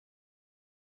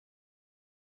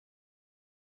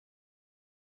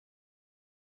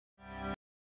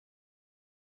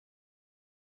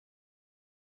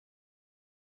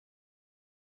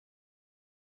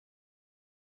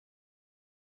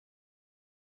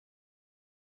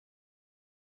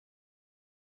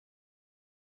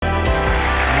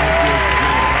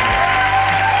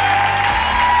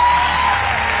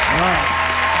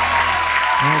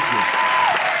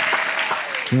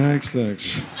Thanks.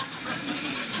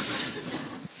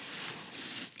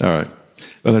 All right.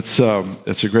 Well, it's a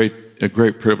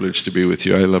great privilege to be with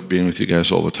you. I love being with you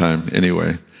guys all the time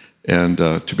anyway. And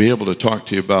to be able to talk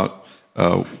to you about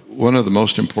one of the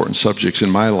most important subjects in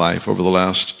my life over the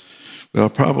last, well,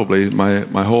 probably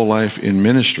my whole life in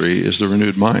ministry is the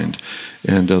renewed mind.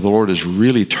 And the Lord has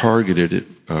really targeted it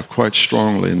quite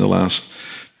strongly in the last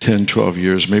 10, 12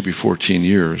 years, maybe 14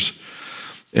 years.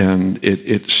 And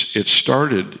it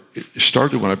started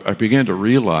when I began to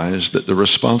realize that the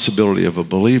responsibility of a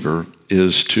believer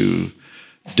is to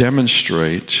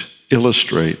demonstrate,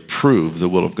 illustrate, prove the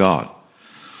will of God.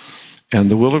 And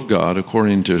the will of God,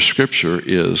 according to Scripture,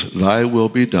 is thy will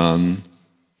be done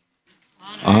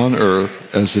on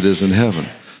earth as it is in heaven.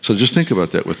 So just think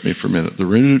about that with me for a minute. The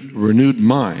renewed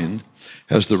mind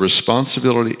has the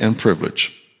responsibility and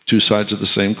privilege, two sides of the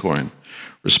same coin,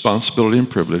 responsibility and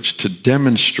privilege to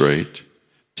demonstrate,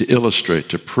 to illustrate,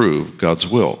 to prove God's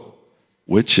will,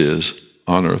 which is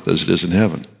on earth as it is in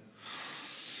heaven.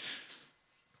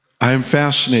 I am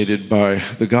fascinated by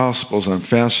the Gospels. I'm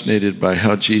fascinated by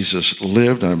how Jesus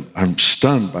lived. I'm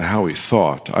stunned by how he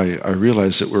thought. I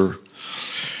realize that we're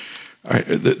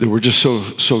just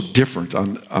so different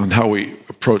on how we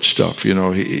approach stuff. You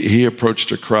know, he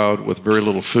approached a crowd with very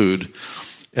little food,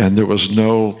 and there was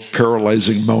no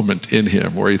paralyzing moment in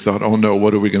him where he thought, oh no,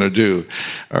 what are we going to do?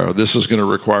 This is going to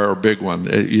require a big one.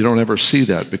 You don't ever see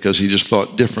that because he just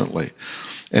thought differently.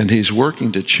 And he's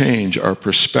working to change our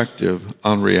perspective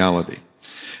on reality.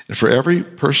 And for every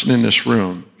person in this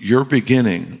room, your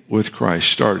beginning with Christ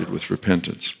started with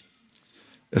repentance.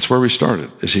 That's where we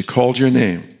started. As he called your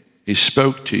name, he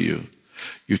spoke to you,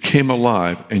 you came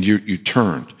alive, and you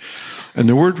turned. And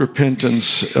the word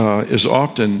repentance is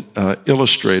often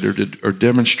illustrated or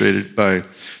demonstrated by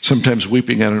sometimes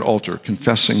weeping at an altar,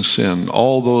 confessing sin.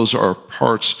 All those are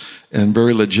parts and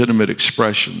very legitimate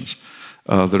expressions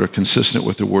that are consistent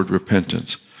with the word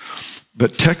repentance.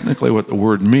 But technically what the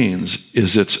word means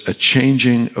is it's a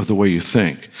changing of the way you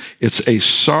think. It's a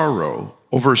sorrow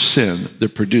over sin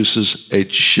that produces a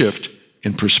shift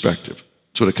in perspective.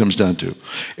 That's what it comes down to.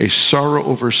 A sorrow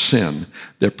over sin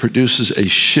that produces a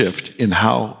shift in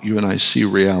how you and I see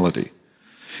reality.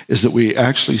 Is that we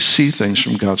actually see things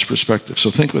from God's perspective.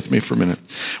 So think with me for a minute.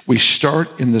 We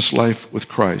start in this life with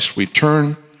Christ. We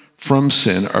turn from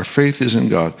sin. Our faith is in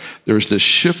God. There's this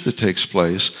shift that takes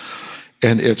place,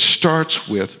 and it starts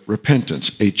with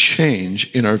repentance, a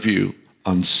change in our view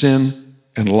on sin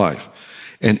and life.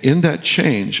 And in that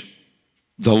change,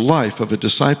 the life of a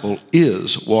disciple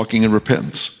is walking in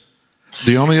repentance.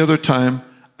 The only other time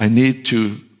I need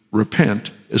to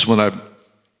repent is when I've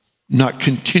not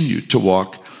continued to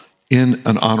walk in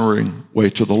an honoring way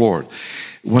to the Lord.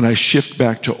 When I shift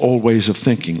back to old ways of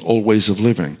thinking, old ways of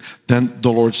living, then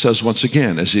the Lord says once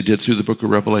again, as he did through the book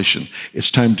of Revelation, it's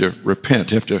time to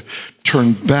repent. You have to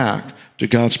turn back to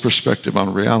God's perspective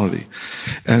on reality.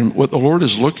 And what the Lord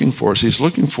is looking for is he's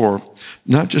looking for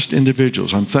not just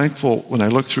individuals. I'm thankful when I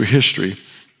look through history,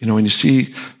 you know, when you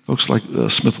see folks like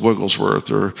Smith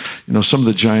Wigglesworth or, you know, some of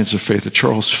the giants of faith,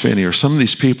 Charles Finney, or some of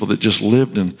these people that just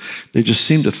lived and they just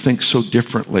seem to think so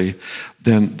differently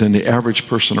than the average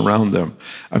person around them.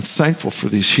 I'm thankful for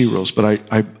these heroes, but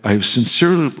I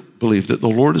sincerely believe that the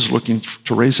Lord is looking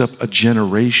to raise up a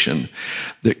generation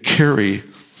that carry,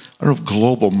 I don't know if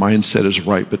global mindset is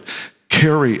right, but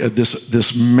carry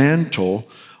this mantle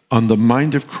on the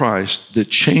mind of Christ that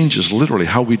changes literally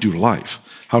how we do life.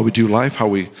 How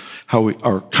we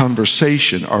our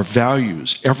conversation, our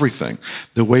values, everything,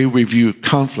 the way we view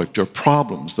conflict or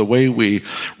problems, the way we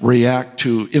react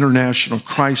to international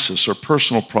crisis or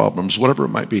personal problems, whatever it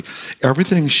might be.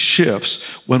 Everything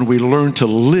shifts when we learn to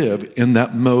live in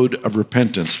that mode of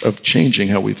repentance, of changing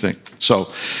how we think.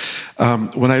 So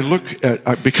when I look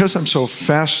at, because I'm so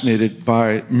fascinated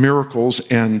by miracles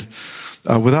and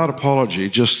without apology,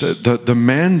 just the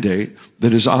mandate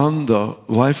that is on the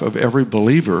life of every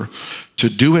believer to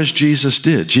do as Jesus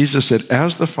did. Jesus said,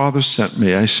 as the Father sent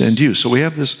me, I send you. So we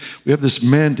have this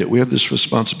mandate, we have this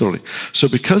responsibility. So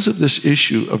because of this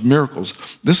issue of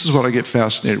miracles, this is what I get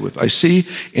fascinated with. I see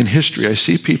in history, I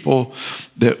see people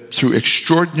that through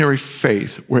extraordinary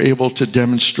faith were able to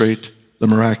demonstrate the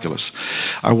miraculous.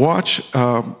 I watch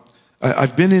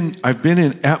I've been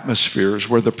in atmospheres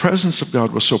where the presence of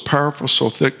God was so powerful,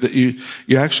 so thick that you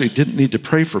actually didn't need to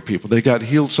pray for people. They got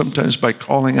healed sometimes by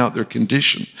calling out their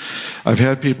condition. I've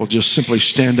had people just simply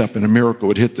stand up and a miracle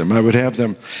would hit them. I would have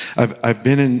them. I've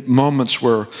been in moments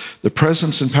where the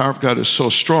presence and power of God is so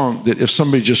strong that if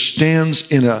somebody just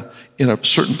stands in in a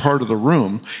certain part of the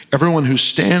room, everyone who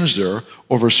stands there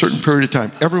over a certain period of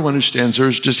time, everyone who stands there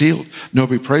is just healed.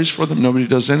 Nobody prays for them. Nobody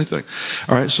does anything.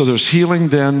 All right, so there's healing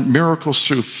then, miracles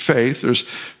through faith. There's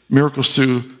miracles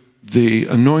through the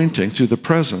anointing, through the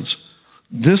presence.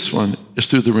 This one is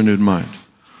through the renewed mind.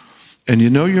 And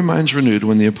you know your mind's renewed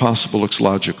when the impossible looks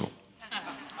logical.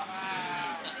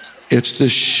 It's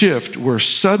this shift where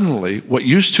suddenly what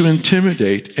used to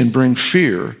intimidate and bring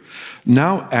fear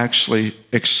now actually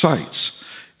excites.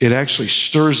 It actually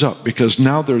stirs up because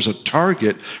now there's a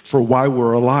target for why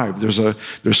we're alive.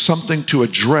 There's something to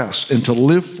address and to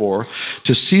live for,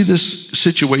 to see this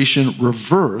situation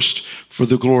reversed for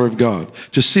the glory of God,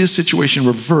 to see a situation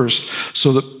reversed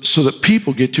so that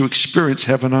people get to experience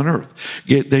heaven on earth.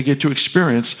 They get to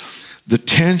experience the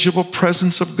tangible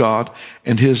presence of God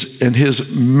and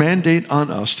his mandate on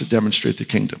us to demonstrate the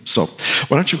kingdom. So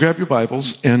why don't you grab your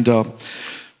Bibles, and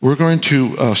we're going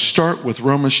to start with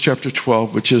Romans chapter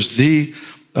 12, which is the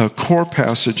core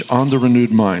passage on the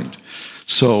renewed mind.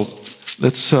 So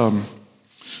let's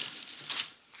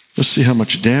see how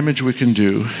much damage we can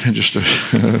do in just a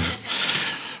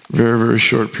very, very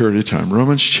short period of time.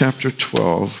 Romans chapter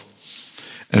 12,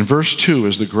 and verse 2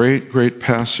 is the great, great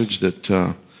passage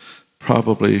that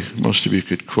probably most of you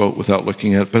could quote without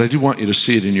looking at it, but I do want you to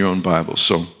see it in your own Bible.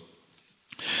 So,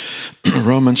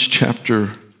 Romans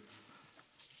chapter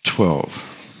 12.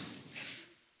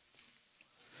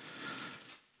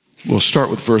 We'll start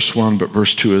with verse 1, but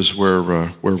verse 2 is where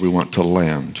we want to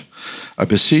land. I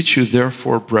beseech you,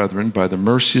 therefore, brethren, by the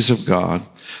mercies of God,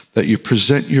 that you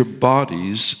present your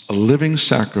bodies a living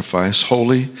sacrifice,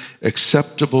 holy,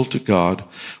 acceptable to God,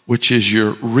 which is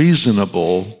your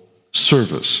reasonable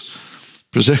service.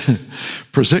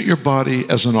 Present your body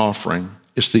as an offering.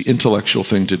 It's the intellectual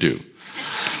thing to do.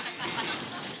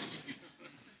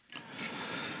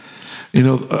 You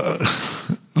know,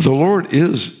 the Lord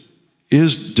is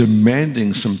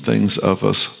demanding some things of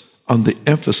us on the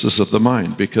emphasis of the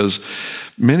mind, because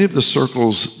many of the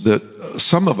circles that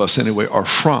some of us anyway are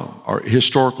from, our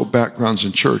historical backgrounds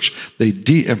in church, they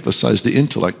de-emphasize the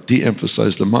intellect,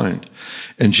 de-emphasize the mind.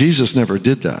 And Jesus never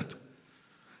did that.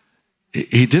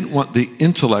 He didn't want the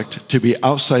intellect to be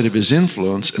outside of his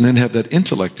influence and then have that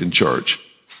intellect in charge,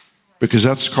 because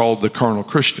that's called the carnal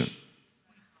Christian.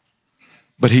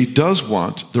 But he does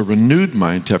want the renewed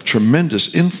mind to have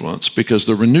tremendous influence, because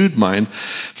the renewed mind,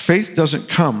 faith doesn't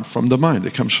come from the mind,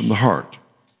 it comes from the heart.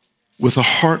 With the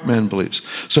heart man believes.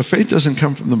 So faith doesn't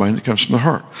come from the mind, it comes from the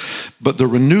heart. But the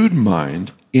renewed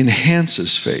mind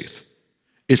enhances faith.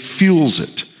 It fuels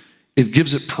it. It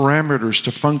gives it parameters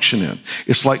to function in.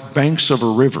 It's like banks of a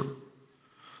river.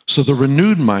 So the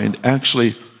renewed mind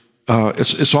actually,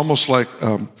 it's almost like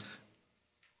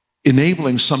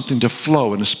enabling something to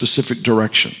flow in a specific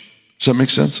direction. Does that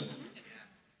make sense?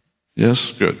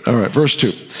 Yes? Good. All right, verse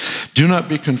 2. Do not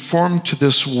be conformed to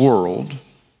this world,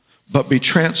 but be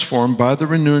transformed by the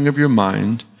renewing of your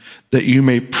mind, that you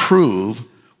may prove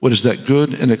what is that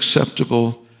good and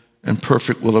acceptable and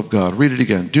perfect will of God. Read it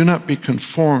again. Do not be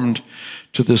conformed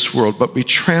to this world, but be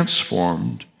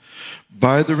transformed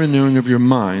by the renewing of your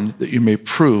mind, that you may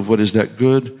prove what is that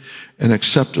good and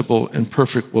acceptable and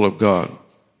perfect will of God.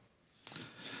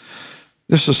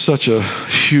 This is such a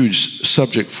huge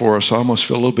subject for us. I almost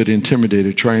feel a little bit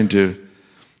intimidated trying to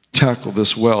tackle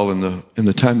this well in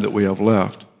the time that we have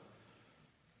left.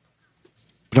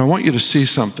 But I want you to see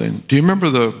something. Do you remember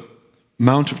the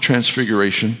Mount of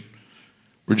Transfiguration,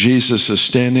 where Jesus is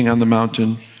standing on the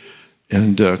mountain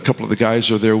and a couple of the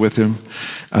guys are there with him,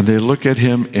 and they look at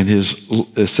him, and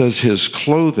it says his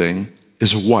clothing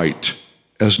is white,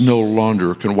 as no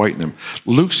launder can whiten him.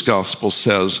 Luke's gospel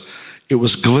says it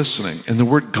was glistening, and the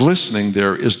word glistening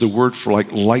there is the word for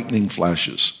like lightning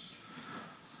flashes.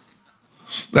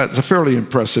 That's a fairly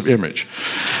impressive image,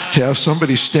 to have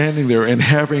somebody standing there and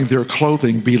having their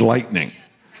clothing be lightning.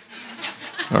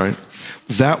 All right,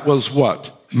 that was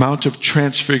what? Mount of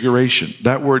Transfiguration.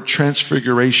 That word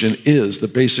transfiguration is the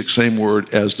basic same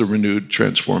word as the renewed,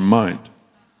 transformed mind.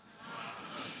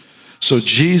 So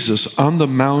Jesus on the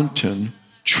mountain,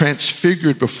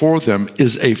 transfigured before them,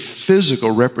 is a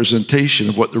physical representation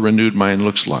of what the renewed mind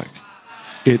looks like.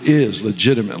 It is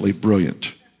legitimately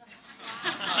brilliant.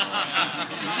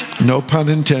 No pun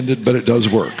intended, but it does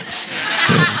work.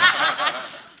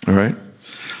 All right?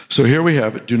 So here we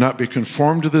have it. Do not be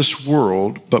conformed to this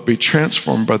world, but be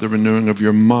transformed by the renewing of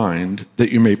your mind,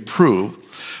 that you may prove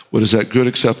what is that good,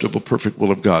 acceptable, perfect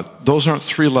will of God. Those aren't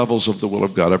three levels of the will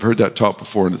of God. I've heard that taught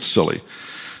before, and it's silly.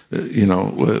 I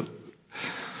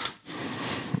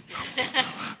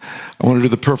want to do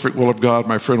the perfect will of God.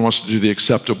 My friend wants to do the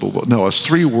acceptable will. No, it's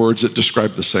three words that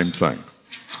describe the same thing.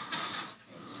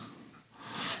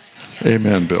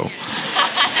 Amen, Bill.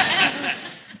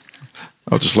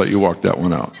 I'll just let you walk that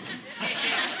one out.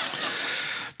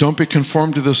 Don't be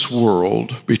conformed to this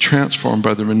world. Be transformed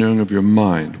by the renewing of your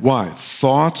mind. Why?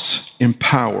 Thoughts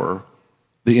empower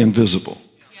the invisible.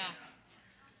 Yes.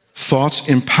 Thoughts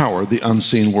empower the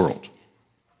unseen world.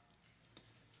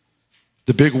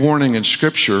 The big warning in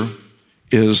Scripture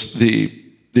is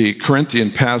the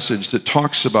Corinthian passage that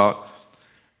talks about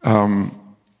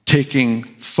taking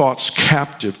thoughts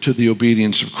captive to the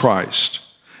obedience of Christ.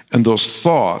 And those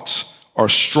thoughts are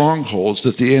strongholds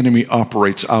that the enemy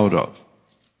operates out of.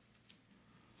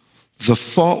 The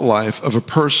thought life of a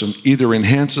person either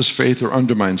enhances faith or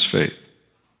undermines faith.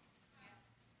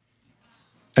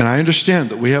 And I understand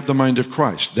that we have the mind of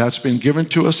Christ. That's been given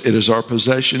to us. It is our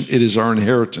possession. It is our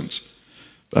inheritance.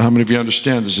 But how many of you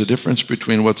understand there's a difference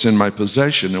between what's in my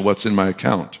possession and what's in my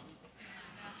account?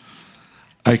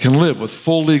 I can live with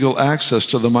full legal access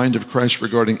to the mind of Christ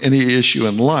regarding any issue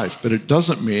in life, but it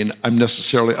doesn't mean I'm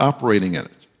necessarily operating in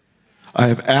it. I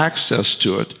have access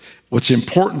to it. What's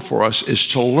important for us is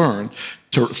to learn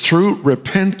to, through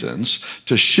repentance,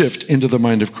 to shift into the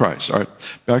mind of Christ. All right,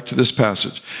 back to this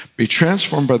passage. Be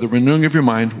transformed by the renewing of your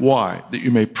mind. Why? That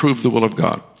you may prove the will of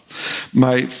God.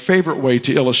 My favorite way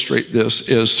to illustrate this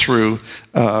is through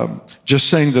just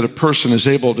saying that a person is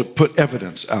able to put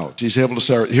evidence out. He's able to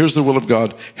say, here's the will of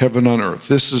God, heaven on earth.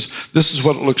 This is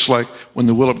what it looks like when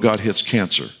the will of God hits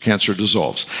cancer. Cancer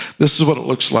dissolves. This is what it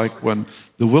looks like when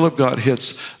the will of God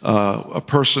hits a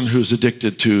person who's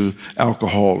addicted to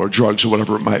alcohol or drugs or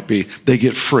whatever it might be. They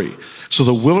get free. So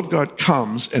the will of God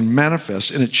comes and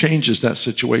manifests, and it changes that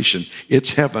situation.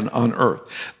 It's heaven on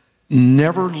earth.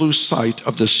 Never lose sight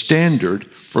of the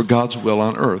standard for God's will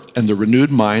on earth, and the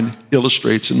renewed mind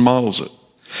illustrates and models it.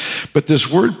 But this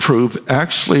word prove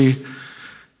actually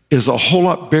is a whole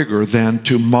lot bigger than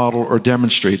to model or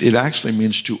demonstrate. It actually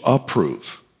means to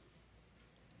approve.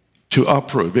 To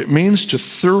approve. It means to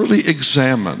thoroughly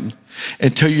examine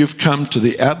until you've come to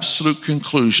the absolute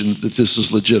conclusion that this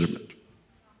is legitimate.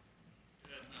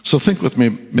 So think with me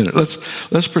a minute.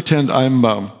 Let's pretend I'm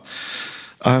a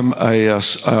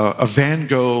Van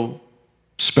Gogh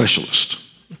specialist.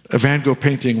 A Van Gogh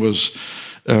painting was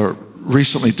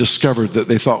recently discovered that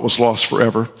they thought was lost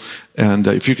forever. And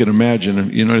if you can imagine,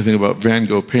 and you know anything about Van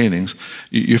Gogh paintings,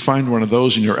 you find one of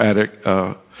those in your attic.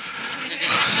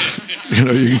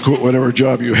 You can quit whatever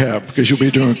job you have because you'll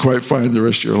be doing quite fine the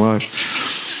rest of your life.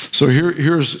 So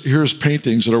here's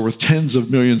paintings that are worth tens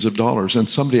of millions of dollars, and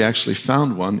somebody actually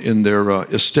found one in their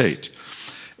estate.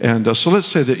 And so let's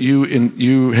say that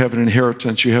you have an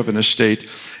inheritance, you have an estate,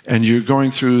 and you're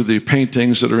going through the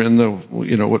paintings that are in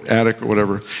the attic or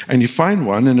whatever, and you find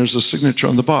one, and there's a signature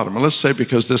on the bottom. And let's say,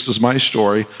 because this is my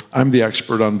story, I'm the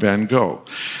expert on Van Gogh.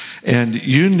 And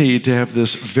you need to have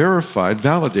this verified,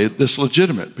 validated, this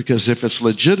legitimate, because if it's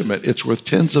legitimate, it's worth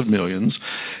tens of millions.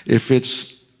 If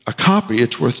it's a copy,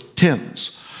 it's worth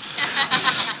tens.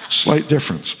 Slight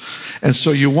difference. And so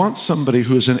you want somebody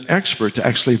who is an expert to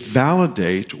actually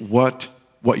validate what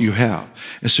you have.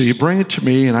 And so you bring it to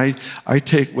me, and I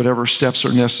take whatever steps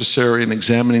are necessary in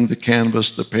examining the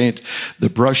canvas, the paint, the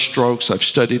brush strokes. I've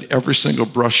studied every single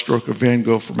brush stroke of Van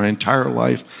Gogh for my entire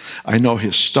life. I know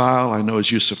his style. I know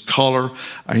his use of color.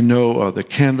 I know the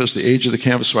canvas, the age of the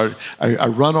canvas. So I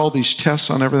run all these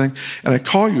tests on everything, and I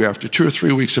call you after 2 or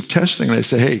 3 weeks of testing, and I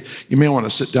say, hey, you may want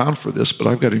to sit down for this, but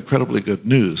I've got incredibly good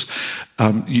news.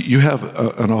 You have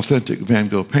an authentic Van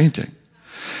Gogh painting.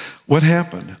 What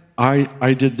happened?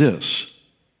 I did this.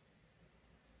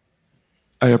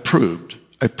 I proved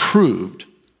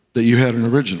that you had an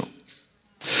original.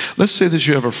 Let's say that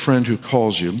you have a friend who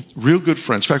calls you, real good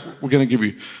friends. In fact, we're going to give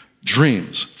you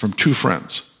dreams from 2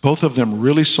 friends. Both of them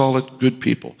really solid, good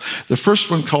people. The first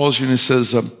one calls you and he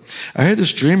says, I had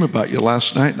this dream about you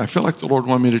last night, and I feel like the Lord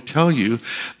wanted me to tell you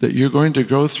that you're going to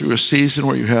go through a season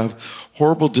where you have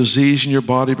horrible disease in your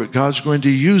body, but God's going to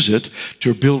use it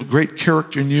to build great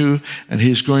character in you, and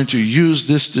he's going to use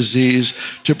this disease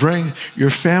to bring your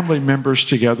family members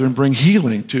together and bring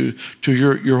healing to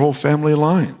your whole family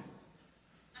line.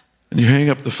 And you hang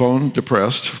up the phone,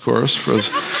 depressed, of course,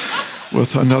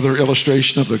 with another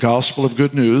illustration of the gospel of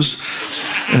good news.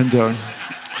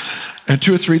 And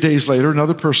 2 or 3 days later,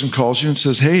 another person calls you and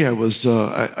says, hey,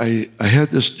 I had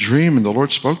this dream, and the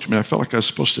Lord spoke to me. I felt like I was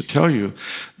supposed to tell you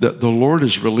that the Lord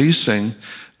is releasing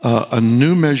a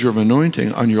new measure of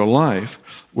anointing on your life,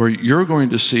 where you're going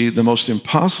to see the most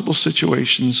impossible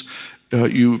situations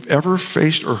you've ever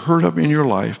faced or heard of in your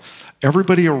life.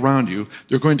 Everybody around you,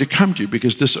 they're going to come to you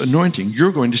because this anointing,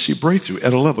 you're going to see breakthrough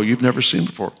at a level you've never seen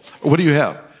before. What do you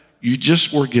have? You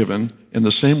just were given in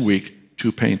the same week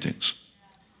 2 paintings.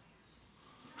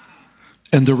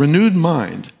 And the renewed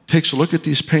mind takes a look at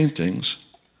these paintings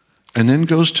and then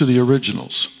goes to the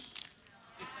originals.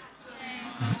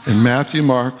 In Matthew,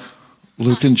 Mark,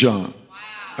 Luke, and John.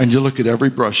 And you look at every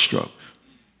brushstroke.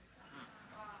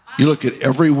 You look at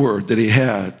every word that he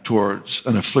had towards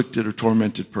an afflicted or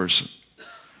tormented person.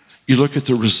 You look at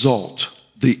the result,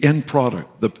 the end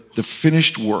product, the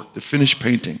finished work, the finished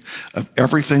painting of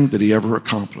everything that he ever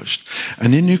accomplished.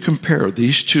 And then you compare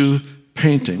these two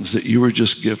paintings that you were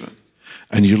just given.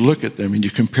 And you look at them and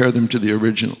you compare them to the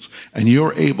originals. And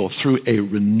you're able, through a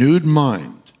renewed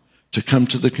mind, to come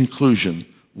to the conclusion,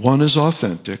 one is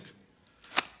authentic,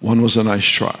 one was a nice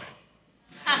try.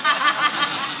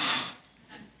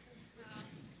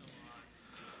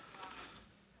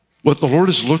 What the Lord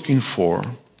is looking for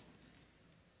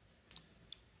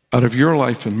out of your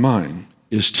life and mine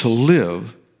is to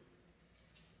live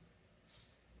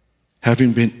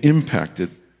having been impacted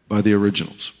by the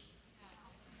originals.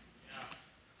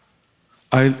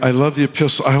 I love the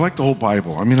epistle. I like the whole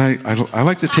Bible. I mean, I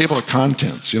like the table of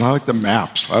contents. You know, I like the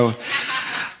maps.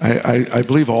 I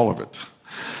believe all of it.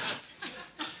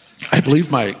 I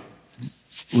believe my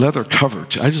leather cover.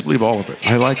 I just believe all of it.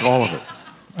 I like all of it.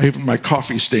 Even my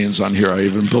coffee stains on here, I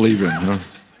even believe in. You know?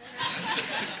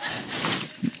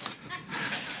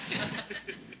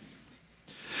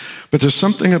 But there's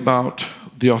something about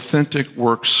the authentic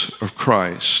works of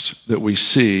Christ that we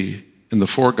see in the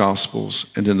four Gospels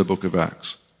and in the book of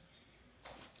Acts.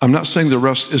 I'm not saying the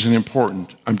rest isn't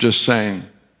important. I'm just saying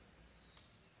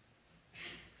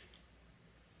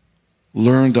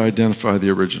learn to identify the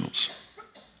originals.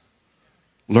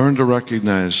 Learn to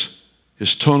recognize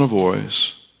his tone of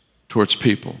voice towards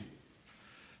people.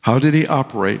 How did he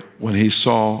operate when he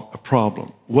saw a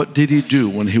problem? What did he do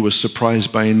when he was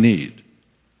surprised by a need?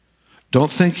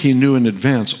 Don't think he knew in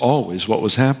advance always what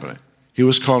was happening. He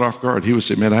was caught off guard. He would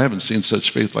say, man, I haven't seen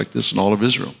such faith like this in all of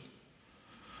Israel.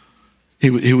 He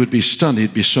would be stunned.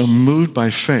 He'd be so moved by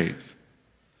faith.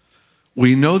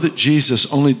 We know that Jesus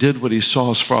only did what he saw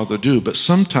his Father do, but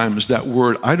sometimes that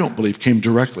word, I don't believe, came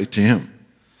directly to him.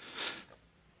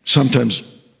 Sometimes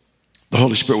the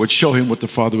Holy Spirit would show him what the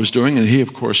Father was doing, and he,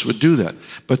 of course, would do that.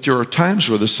 But there are times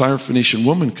where the Syrophoenician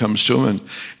woman comes to him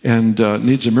and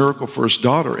needs a miracle for his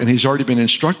daughter, and he's already been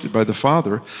instructed by the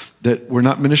Father that we're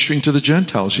not ministering to the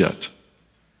Gentiles yet.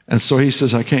 And so he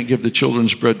says, I can't give the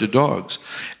children's bread to dogs.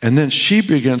 And then she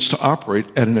begins to operate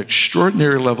at an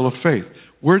extraordinary level of faith.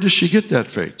 Where does she get that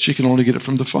faith? She can only get it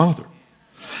from the Father.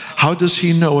 How does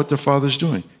he know what the Father's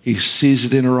doing? He sees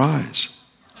it in her eyes.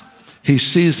 He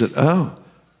sees it,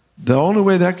 the only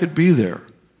way that could be there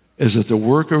is that the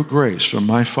work of grace from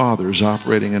my Father is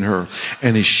operating in her.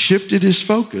 And he shifted his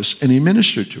focus and he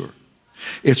ministered to her.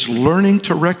 It's learning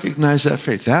to recognize that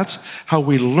faith. That's how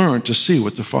we learn to see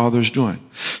what the Father's doing.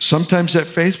 Sometimes that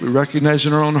faith we recognize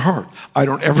in our own heart. I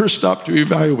don't ever stop to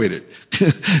evaluate it.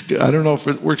 I don't know if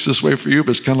it works this way for you, but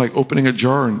it's kind of like opening a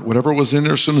jar and whatever was in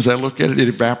there, as soon as I look at it, it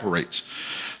evaporates.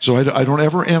 So I don't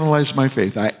ever analyze my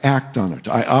faith. I act on it.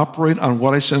 I operate on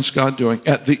what I sense God doing.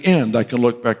 At the end, I can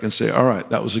look back and say, all right,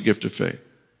 that was a gift of faith.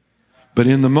 But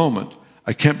in the moment,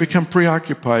 I can't become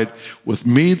preoccupied with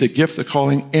me, the gift, the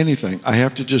calling, anything. I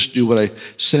have to just do what I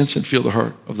sense and feel the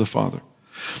heart of the Father.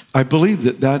 I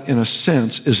believe that in a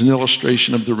sense is an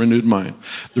illustration of the renewed mind.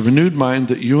 The renewed mind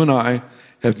that you and I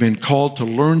have been called to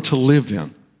learn to live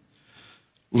in.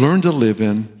 Learn to live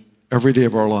in every day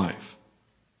of our life.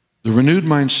 The renewed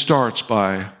mind starts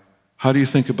by, how do you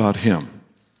think about him?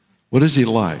 What is he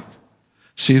like?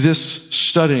 See, this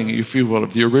studying, if you will,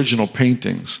 of the original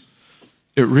paintings,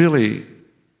 it really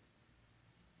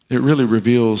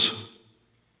reveals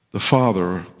the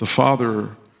Father's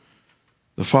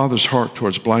heart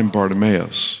towards blind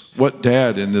Bartimaeus. What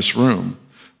dad in this room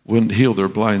wouldn't heal their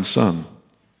blind son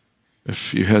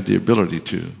if you had the ability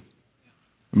to?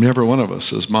 I mean, every one of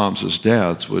us as moms, as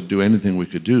dads, would do anything we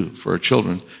could do for our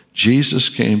children. Jesus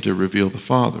came to reveal the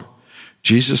Father.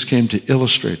 Jesus came to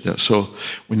illustrate that. So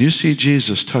when you see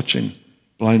Jesus touching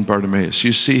blind Bartimaeus,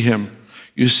 you see him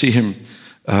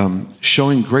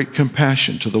showing great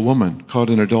compassion to the woman caught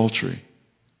in adultery.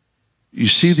 You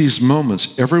see these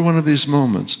moments, every one of these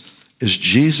moments is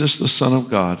Jesus, the Son of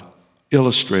God,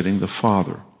 illustrating the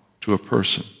Father to a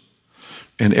person.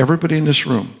 And everybody in this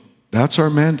room, that's our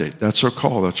mandate, that's our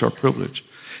call, that's our privilege,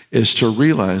 is to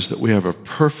realize that we have a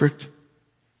perfect,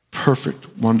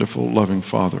 wonderful, loving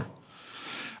Father.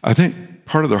 I think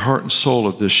part of the heart and soul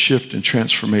of this shift and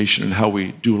transformation in how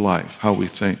we do life, how we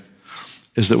think,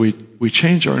 is that we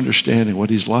change our understanding of what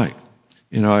he's like.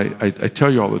 You know, I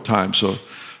tell you all the time, so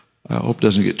I hope it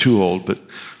doesn't get too old, but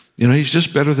you know, he's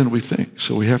just better than we think.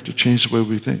 So we have to change the way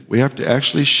we think. We have to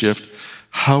actually shift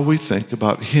how we think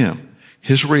about him,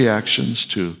 his reactions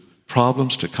to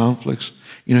problems, to conflicts.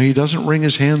 You know, he doesn't wring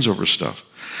his hands over stuff.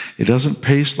 He doesn't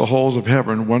pace the halls of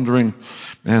heaven wondering,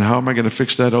 man, how am I going to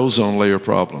fix that ozone layer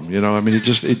problem? You know, I mean,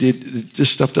 this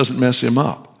stuff doesn't mess him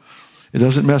up. It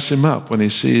doesn't mess him up when he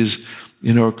sees,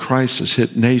 you know, a crisis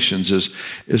hit nations,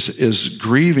 as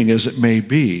grieving as it may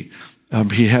be.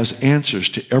 He has answers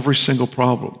to every single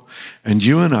problem. And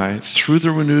you and I, through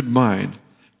the renewed mind,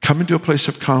 come into a place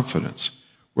of confidence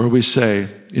where we say,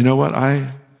 you know what,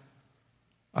 I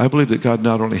believe that God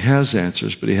not only has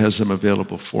answers, but he has them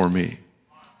available for me.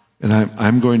 And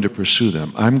I'm going to pursue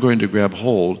them. I'm going to grab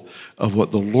hold of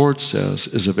what the Lord says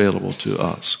is available to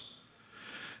us.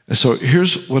 And so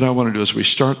here's what I want to do as we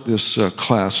start this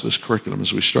class, this curriculum,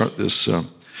 as we start this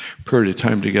period of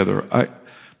time together.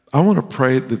 I want to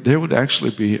pray that there would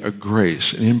actually be a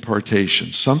grace, an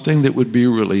impartation, something that would be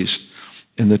released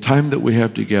in the time that we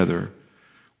have together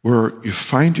where you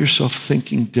find yourself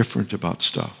thinking different about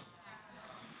stuff.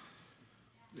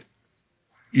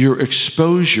 Your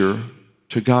exposure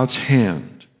to God's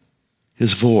hand,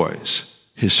 his voice,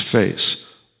 his face,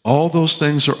 all those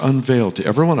things are unveiled to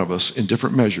every one of us in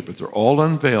different measure, but they're all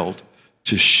unveiled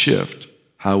to shift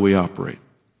how we operate,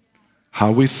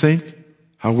 how we think,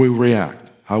 how we react,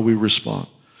 how we respond.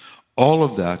 All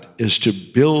of that is to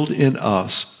build in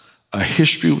us a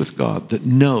history with God that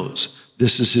knows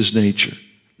this is his nature.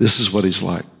 This is what he's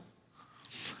like.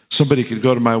 Somebody could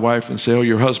go to my wife and say, oh,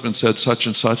 your husband said such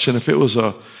and such. And if it was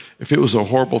a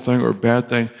horrible thing or a bad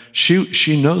thing,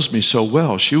 she knows me so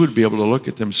well, she would be able to look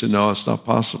at them and say, no, it's not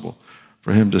possible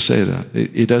for him to say that.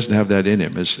 He doesn't have that in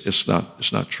him. It's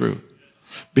not true.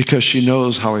 Because she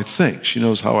knows how I think. She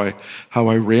knows how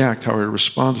I react, how I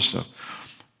respond to stuff.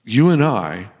 You and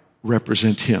I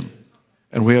represent him.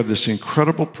 And we have this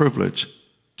incredible privilege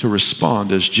to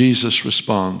respond as Jesus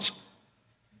responds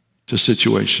to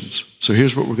situations. So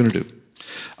here's what we're going to do.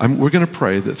 We're going to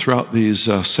pray that throughout these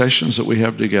sessions that we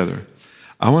have together,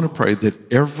 I want to pray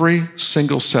that every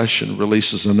single session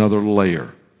releases another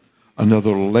layer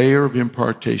of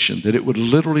impartation, that it would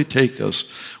literally take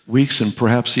us weeks and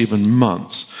perhaps even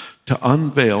months to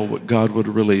unveil what God would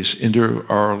release into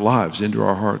our lives, into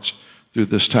our hearts through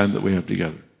this time that we have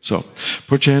together. So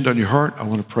put your hand on your heart. I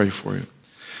want to pray for you.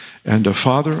 And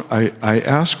Father, I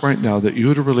ask right now that you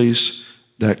would release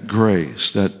that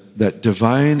grace, that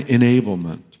divine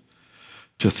enablement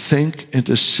to think and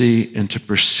to see and to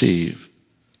perceive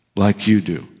like you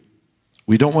do.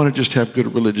 We don't want to just have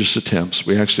good religious attempts.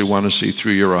 We actually want to see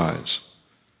through your eyes.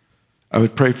 I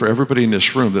would pray for everybody in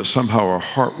this room that somehow our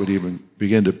heart would even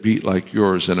begin to beat like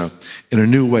yours in a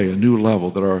new way, a new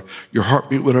level, that your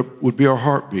heartbeat would be our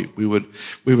heartbeat. We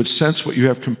would sense what you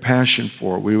have compassion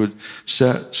for. We would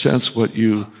sense what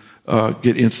you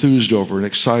get enthused over and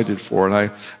excited for.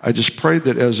 And I just pray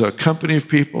that as a company of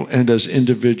people and as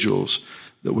individuals,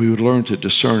 that we would learn to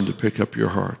discern, to pick up your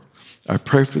heart. I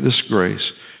pray for this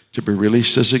grace to be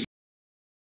released as a